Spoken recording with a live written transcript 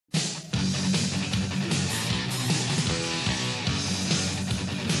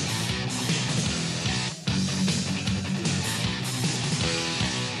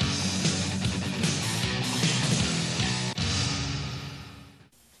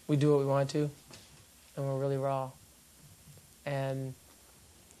we do what we want to, and we're really raw. And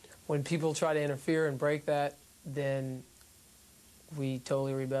when people try to interfere and break that, then we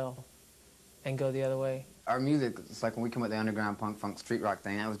totally rebel and go the other way. Our music, it's like when we came with the underground punk, funk, street rock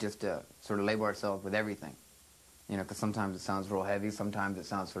thing, that was just to sort of label ourselves with everything. You know, because sometimes it sounds real heavy, sometimes it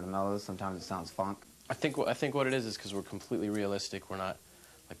sounds sort of mellow, sometimes it sounds funk. I think what it is because we're completely realistic. We're not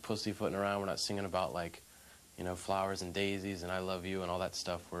like pussyfooting around. We're not singing about like, you know, flowers and daisies and I love you and all that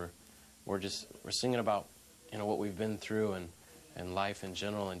stuff. We're singing about, you know, what we've been through and life in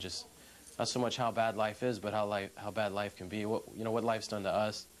general, and just not so much how bad life is, but how bad life can be. What life's done to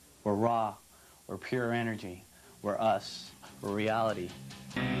us. We're raw. We're pure energy. We're us. We're reality.